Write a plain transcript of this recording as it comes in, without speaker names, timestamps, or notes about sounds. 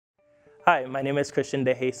Hi, my name is Christian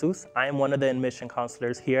DeJesus. I am one of the admission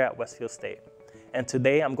counselors here at Westfield State. And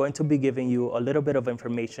today I'm going to be giving you a little bit of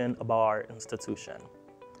information about our institution.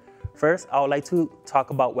 First, I would like to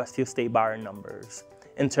talk about Westfield State by our numbers.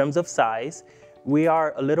 In terms of size, we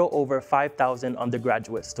are a little over 5,000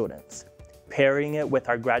 undergraduate students. Pairing it with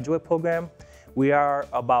our graduate program, we are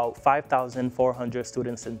about 5,400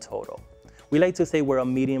 students in total. We like to say we're a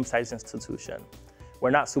medium-sized institution. We're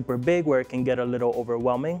not super big where it can get a little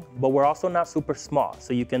overwhelming, but we're also not super small,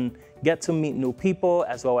 so you can get to meet new people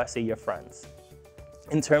as well as say your friends.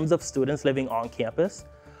 In terms of students living on campus,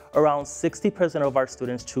 around 60% of our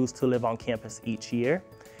students choose to live on campus each year,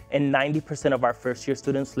 and 90% of our first-year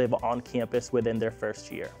students live on campus within their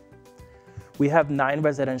first year. We have 9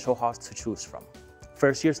 residential halls to choose from.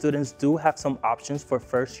 First-year students do have some options for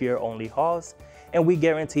first-year only halls, and we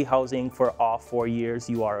guarantee housing for all 4 years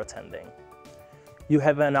you are attending. You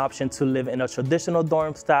have an option to live in a traditional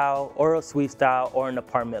dorm style, or a suite style, or an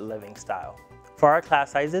apartment living style. For our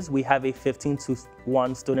class sizes, we have a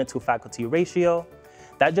 15:1 student to faculty ratio.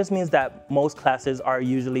 That just means that most classes are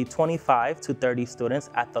usually 25 to 30 students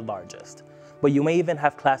at the largest. But you may even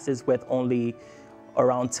have classes with only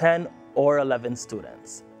around 10 or 11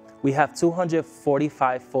 students. We have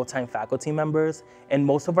 245 full-time faculty members, and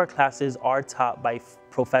most of our classes are taught by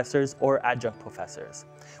professors or adjunct professors,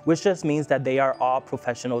 which just means that they are all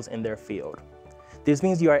professionals in their field. This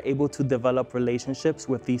means you are able to develop relationships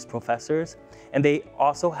with these professors, and they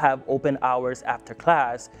also have open hours after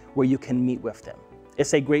class where you can meet with them.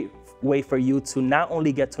 It's a great way for you to not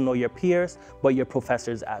only get to know your peers, but your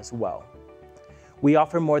professors as well. We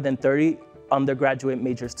offer more than 30 undergraduate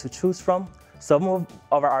majors to choose from. Some of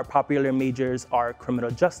our popular majors are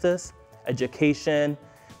criminal justice, education,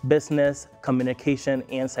 business, communication,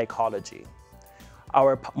 and psychology.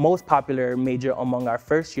 Our most popular major among our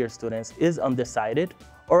first-year students is undecided,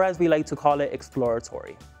 or as we like to call it,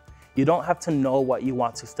 exploratory. You don't have to know what you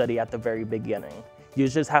want to study at the very beginning. You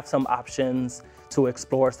just have some options to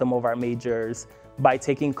explore some of our majors by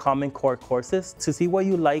taking Common Core courses to see what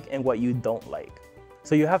you like and what you don't like.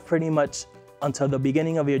 So you have pretty much until the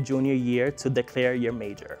beginning of your junior year to declare your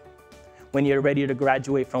major. When you're ready to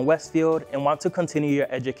graduate from Westfield and want to continue your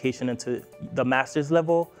education into the master's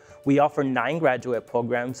level, we offer 9 graduate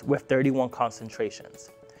programs with 31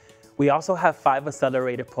 concentrations. We also have 5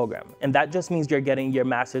 accelerated programs, and that just means you're getting your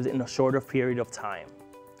master's in a shorter period of time.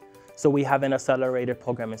 So we have an accelerated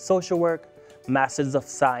program in social work, Masters of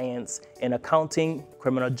Science in Accounting,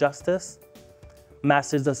 Criminal Justice,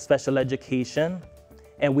 Masters of Special Education,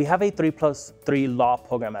 and we have a 3+3 law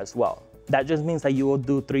program as well. That just means that you will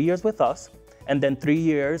do 3 years with us, and then 3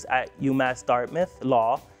 years at UMass Dartmouth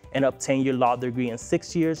Law, and obtain your law degree in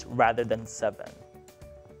 6 years rather than 7.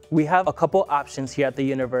 We have a couple options here at the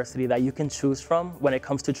university that you can choose from when it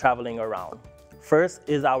comes to traveling around. First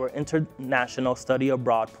is our International Study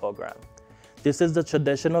Abroad program. This is the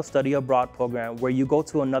traditional study abroad program where you go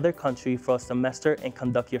to another country for a semester and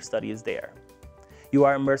conduct your studies there. You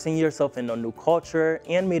are immersing yourself in a new culture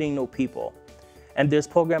and meeting new people. And this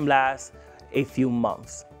program lasts a few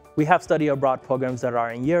months. We have study abroad programs that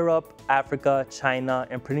are in Europe, Africa, China,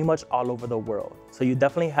 and pretty much all over the world. So you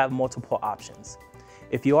definitely have multiple options.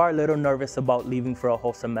 If you are a little nervous about leaving for a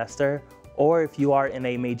whole semester, or if you are in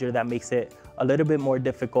a major that makes it a little bit more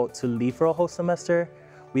difficult to leave for a whole semester,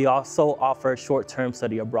 we also offer short-term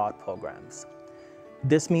study abroad programs.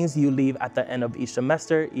 This means you leave at the end of each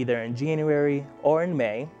semester, either in January or in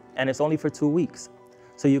May, and it's only for 2 weeks.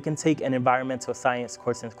 So you can take an environmental science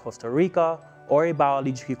course in Costa Rica or a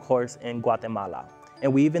biology course in Guatemala.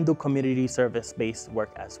 And we even do community service-based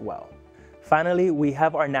work as well. Finally, we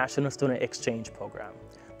have our National Student Exchange Program.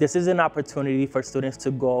 This is an opportunity for students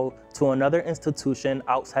to go to another institution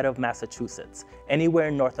outside of Massachusetts, anywhere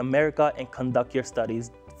in North America, and conduct your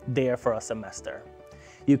studies there for a semester.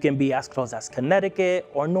 You can be as close as Connecticut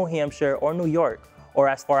or New Hampshire or New York, or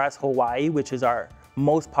as far as Hawaii, which is our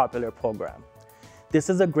most popular program. This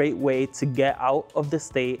is a great way to get out of the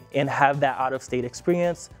state and have that out-of-state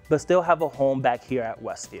experience, but still have a home back here at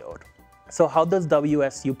Westfield. So how does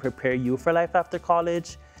WSU prepare you for life after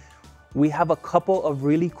college? We have a couple of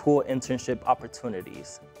really cool internship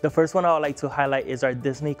opportunities. The first one I would like to highlight is our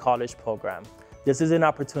Disney College program. This is an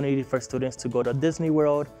opportunity for students to go to Disney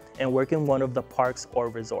World and work in one of the parks or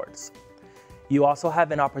resorts. You also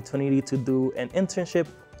have an opportunity to do an internship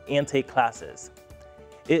and take classes.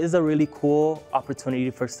 It is a really cool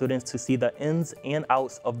opportunity for students to see the ins and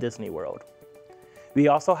outs of Disney World. We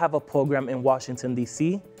also have a program in Washington,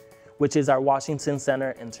 D.C., which is our Washington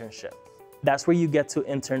Center internship. That's where you get to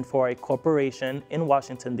intern for a corporation in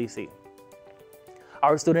Washington, D.C.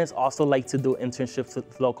 Our students also like to do internships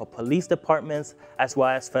with local police departments as well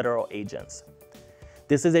as federal agents.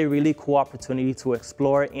 This is a really cool opportunity to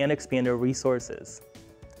explore and expand their resources.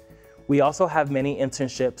 We also have many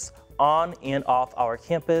internships on and off our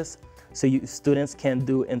campus, so students can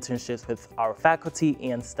do internships with our faculty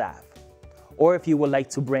and staff. Or if you would like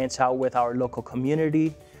to branch out with our local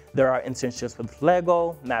community, there are internships with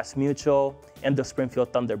LEGO, Mass Mutual, and the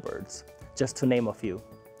Springfield Thunderbirds, just to name a few.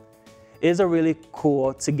 It is really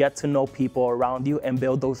cool to get to know people around you and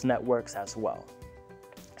build those networks as well.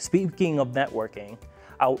 Speaking of networking,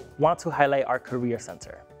 I want to highlight our Career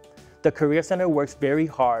Center. The Career Center works very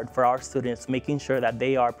hard for our students, making sure that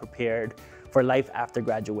they are prepared for life after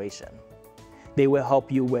graduation. They will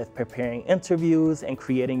help you with preparing interviews and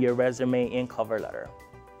creating your resume and cover letter.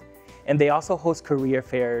 And they also host career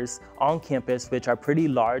fairs on campus, which are pretty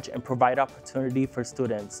large and provide opportunity for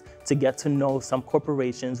students to get to know some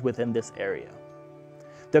corporations within this area.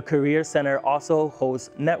 The Career Center also hosts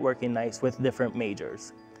networking nights with different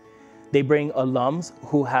majors. They bring alums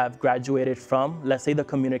who have graduated from, let's say, the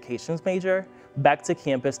communications major, back to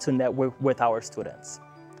campus to network with our students.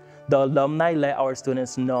 The alumni let our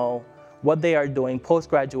students know what they are doing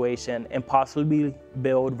post-graduation and possibly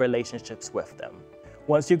build relationships with them.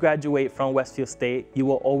 Once you graduate from Westfield State, you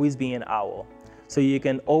will always be an OWL. So you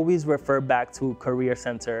can always refer back to Career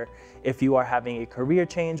Center if you are having a career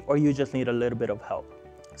change or you just need a little bit of help.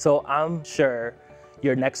 So I'm sure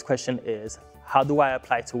your next question is, how do I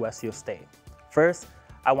apply to Westfield State? First,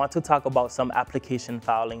 I want to talk about some application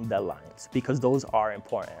filing deadlines because those are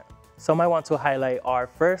important. Some I want to highlight are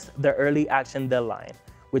first, the early action deadline,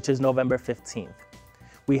 which is November 15th.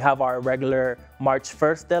 We have our regular March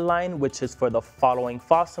 1st deadline, which is for the following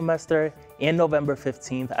fall semester, and November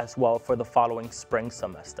 15th as well for the following spring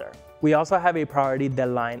semester. We also have a priority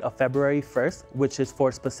deadline of February 1st, which is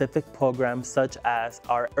for specific programs such as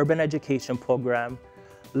our urban education program,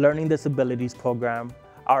 learning disabilities program,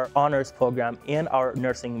 our honors program, and our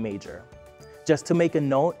nursing major. Just to make a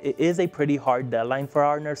note, it is a pretty hard deadline for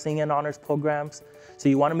our nursing and honors programs, so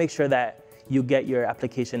you want to make sure that you get your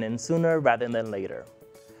application in sooner rather than later.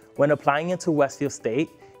 When applying into Westfield State,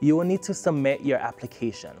 you will need to submit your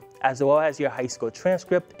application, as well as your high school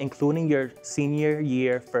transcript, including your senior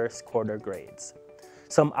year first quarter grades.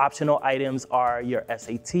 Some optional items are your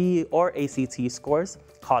SAT or ACT scores,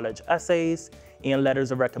 college essays, and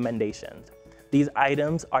letters of recommendation. These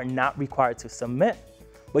items are not required to submit,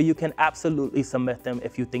 but you can absolutely submit them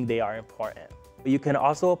if you think they are important. You can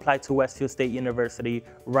also apply to Westfield State University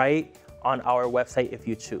right on our website if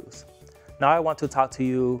you choose. Now I want to talk to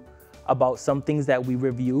you about some things that we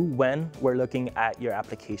review when we're looking at your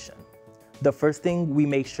application. The first thing, we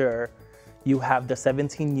make sure you have the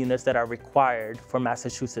 17 units that are required for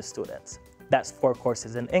Massachusetts students. That's 4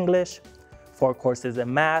 courses in English, 4 courses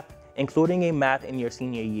in math, including a math in your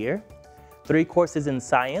senior year, 3 courses in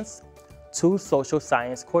science, 2 social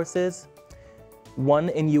science courses, 1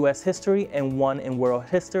 in US history and 1 in world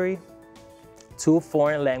history, 2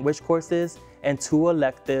 foreign language courses, and 2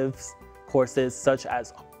 electives courses such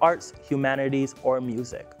as arts, humanities, or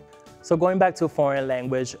music. So going back to foreign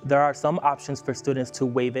language, there are some options for students to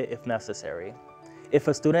waive it if necessary. If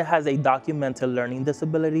a student has a documented learning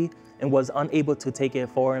disability and was unable to take a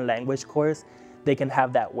foreign language course, they can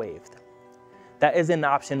have that waived. That is an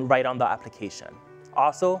option right on the application.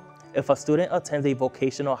 Also, if a student attends a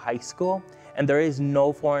vocational high school and there is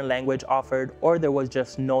no foreign language offered or there was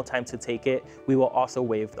just no time to take it, we will also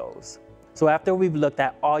waive those. So after we've looked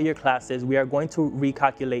at all your classes, we are going to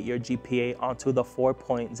recalculate your GPA onto the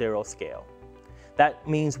 4.0 scale. That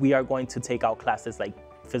means we are going to take out classes like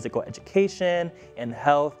physical education and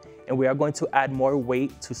health, and we are going to add more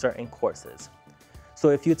weight to certain courses.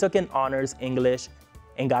 So if you took an honors English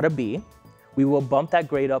and got a B, we will bump that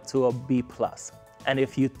grade up to a B+. And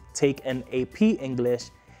if you take an AP English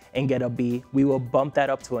and get a B, we will bump that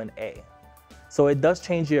up to an A. So it does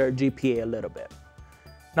change your GPA a little bit.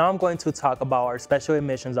 Now I'm going to talk about our special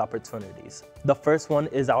admissions opportunities. The first one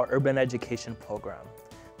is our urban education program.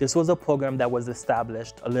 This was a program that was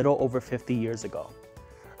established a little over 50 years ago.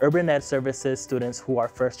 Urban Ed services students who are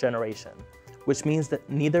first generation, which means that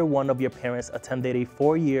neither one of your parents attended a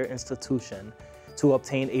 4-year institution to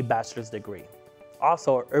obtain a bachelor's degree.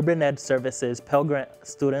 Also, Urban Ed services Pell Grant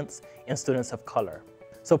students and students of color.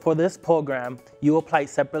 So for this program, you apply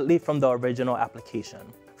separately from the original application.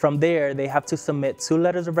 From there, they have to submit 2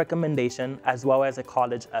 letters of recommendation as well as a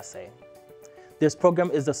college essay. This program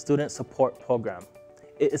is a student support program.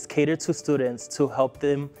 It is catered to students to help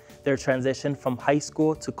them their transition from high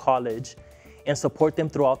school to college and support them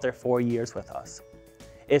throughout their 4 years with us.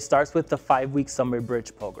 It starts with the 5-week summer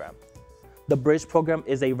bridge program. The Bridge program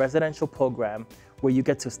is a residential program where you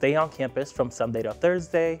get to stay on campus from Sunday to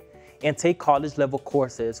Thursday and take college-level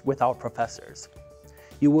courses with our professors.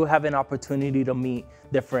 You will have an opportunity to meet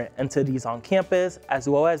different entities on campus, as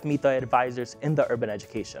well as meet the advisors in the urban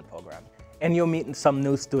education program. And you'll meet some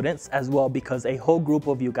new students as well, because a whole group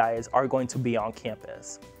of you guys are going to be on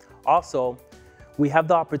campus. Also, we have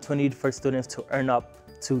the opportunity for students to earn up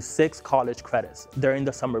to 6 college credits during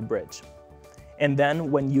the summer bridge. And then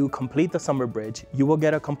when you complete the summer bridge, you will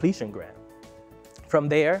get a completion grant. From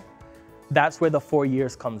there, that's where the 4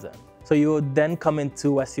 years comes in. So you will then come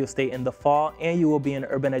into Westfield State in the fall, and you will be an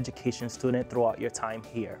urban education student throughout your time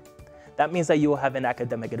here. That means that you will have an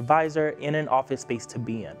academic advisor and an office space to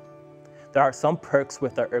be in. There are some perks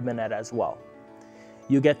with the urban ed as well.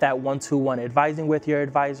 You get that one-to-one advising with your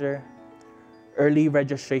advisor, early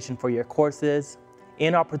registration for your courses,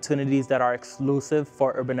 and opportunities that are exclusive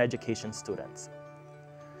for urban education students.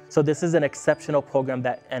 So this is an exceptional program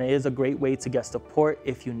and it is a great way to get support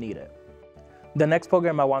if you need it. The next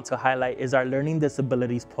program I want to highlight is our Learning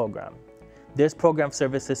Disabilities program. This program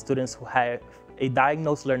services students who have a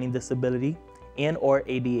diagnosed learning disability and/or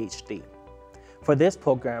ADHD. For this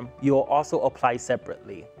program, you will also apply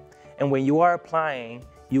separately. And when you are applying,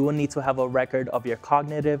 you will need to have a record of your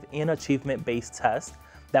cognitive and achievement-based tests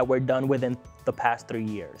that were done within the past 3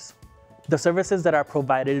 years. The services that are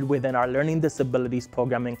provided within our Learning Disabilities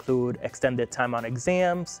program include extended time on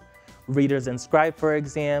exams, readers and scribe for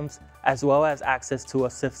exams, as well as access to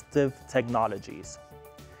assistive technologies.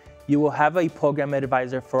 You will have a program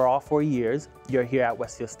advisor for all 4 years you're here at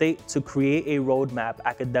Westfield State to create a roadmap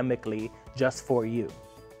academically just for you.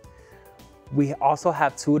 We also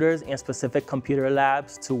have tutors and specific computer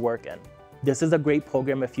labs to work in. This is a great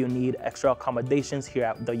program if you need extra accommodations here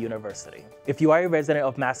at the university. If you are a resident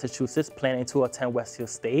of Massachusetts planning to attend Westfield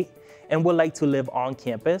State and would like to live on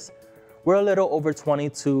campus, we're a little over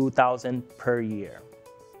 $22,000 per year.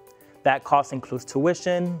 That cost includes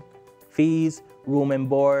tuition, fees, room and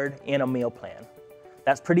board, and a meal plan.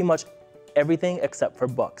 That's pretty much everything except for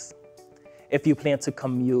books. If you plan to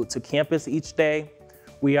commute to campus each day,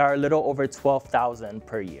 we are a little over $12,000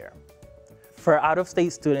 per year. For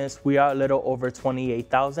out-of-state students, we are a little over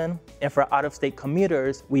 $28,000, and for out-of-state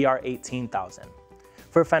commuters, we are $18,000.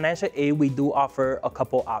 For financial aid, we do offer a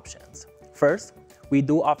couple options. First, we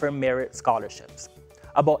do offer merit scholarships.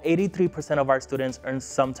 About 83% of our students earn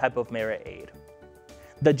some type of merit aid.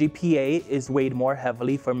 The GPA is weighed more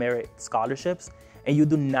heavily for merit scholarships, and you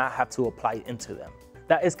do not have to apply into them.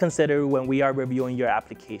 That is considered when we are reviewing your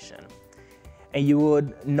application, and you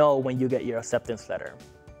would know when you get your acceptance letter.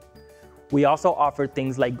 We also offer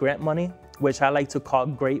things like grant money, which I like to call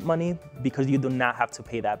great money because you do not have to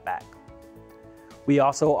pay that back. We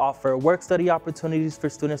also offer work-study opportunities for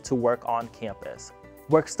students to work on campus.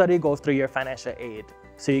 Work-study goes through your financial aid,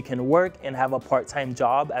 so you can work and have a part-time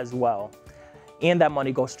job as well, and that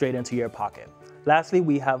money goes straight into your pocket. Lastly,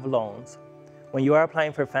 we have loans. When you are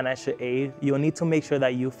applying for financial aid, you'll need to make sure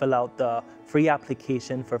that you fill out the free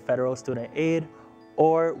application for federal student aid,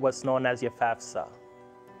 or what's known as your FAFSA.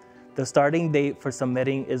 The starting date for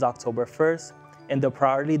submitting is October 1st, and the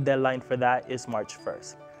priority deadline for that is March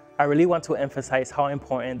 1st. I really want to emphasize how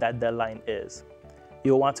important that deadline is.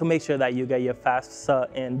 You'll want to make sure that you get your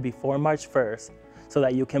FAFSA in before March 1st so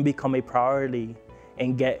that you can become a priority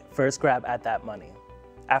and get first grab at that money.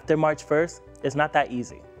 After March 1st, it's not that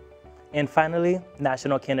easy. And finally,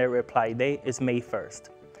 National Candidate Reply Day is May 1st.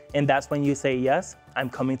 And that's when you say, yes, I'm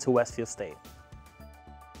coming to Westfield State.